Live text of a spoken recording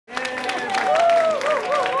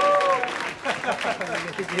ये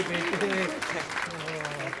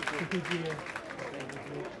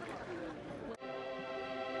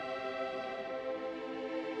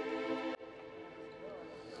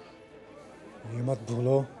मत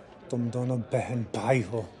भूलो तुम दोनों बहन भाई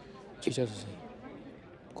हो।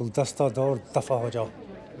 गुलदस्ता दो और दफा हो जाओ।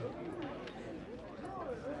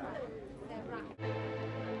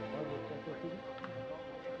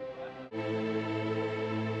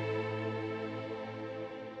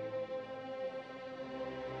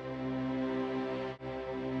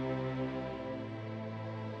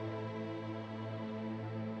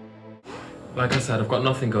 Like I said, I've got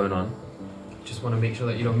nothing going on. Just want to make sure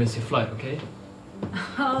that you don't miss your flight, okay?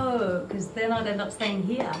 Oh, because then I'd end up staying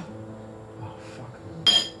here. Oh, fuck.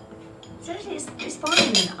 Seriously, it's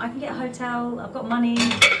fine. I can get a hotel, I've got money.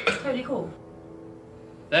 It's totally cool.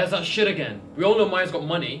 There's that shit again. We all know Maya's got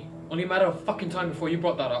money. Only a matter of fucking time before you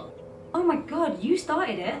brought that up. Oh my god, you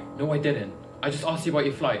started it. No, I didn't. I just asked you about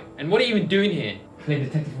your flight. And what are you even doing here? Playing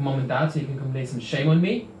detective for mom and dad so you can come lay some shame on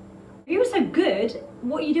me? If you were so good,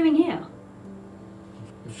 what are you doing here?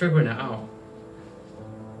 I'm figuring it out.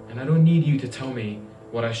 And I don't need you to tell me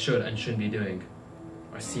what I should and shouldn't be doing.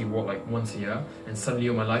 I see you, like once a year, and suddenly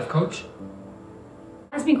you're my life coach?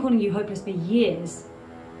 I've been calling you hopeless for years,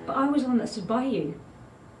 but I was the one that stood by you.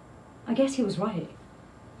 I guess he was right.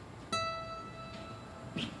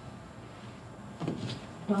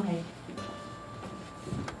 Bye.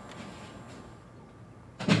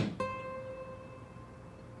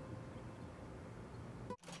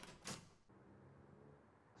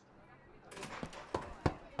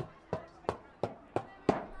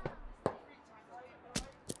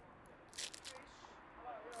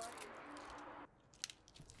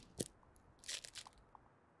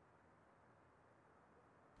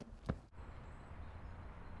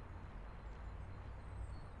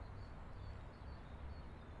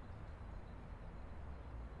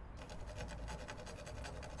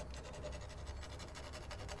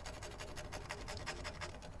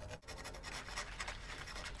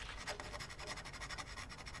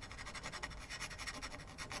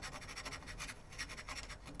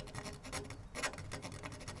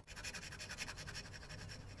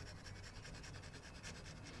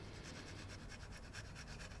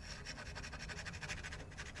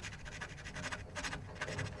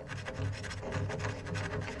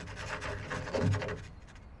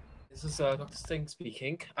 This is Dr. Singh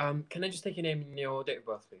speaking. Can I just take your name and your date of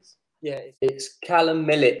birth, please? Yeah, it's Callum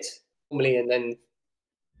Millet normally, and then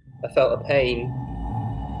I felt a pain,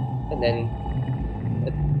 and then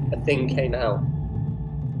a thing came out.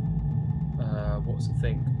 What was the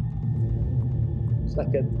thing? It's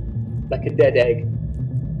like a dead egg.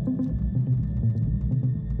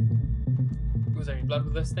 Was there any blood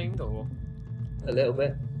with this thing, or? A little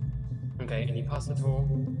bit. Okay, any pus at all?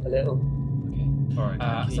 A little. Okay. Alright.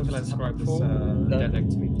 Something like describe this dead egg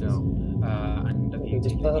to me, please. No. And have you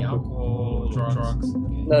taken any alcohol, drugs?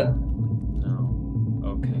 Okay. No. No.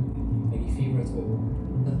 Okay. Any fever at all?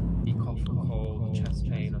 No. Any cough or cold, chest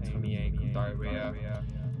pain, or tummy ache, or diarrhea?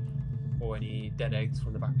 Or any dead eggs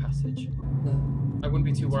from the back passage? No. I wouldn't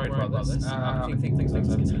be too worried about this. I think things like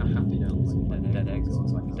this can happen, you know, like dead eggs, or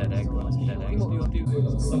like a dead egg, or like a dead egg.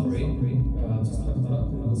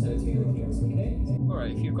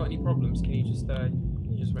 Alright, if you've got any problems, can you just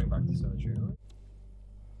ring back to surgery, alright?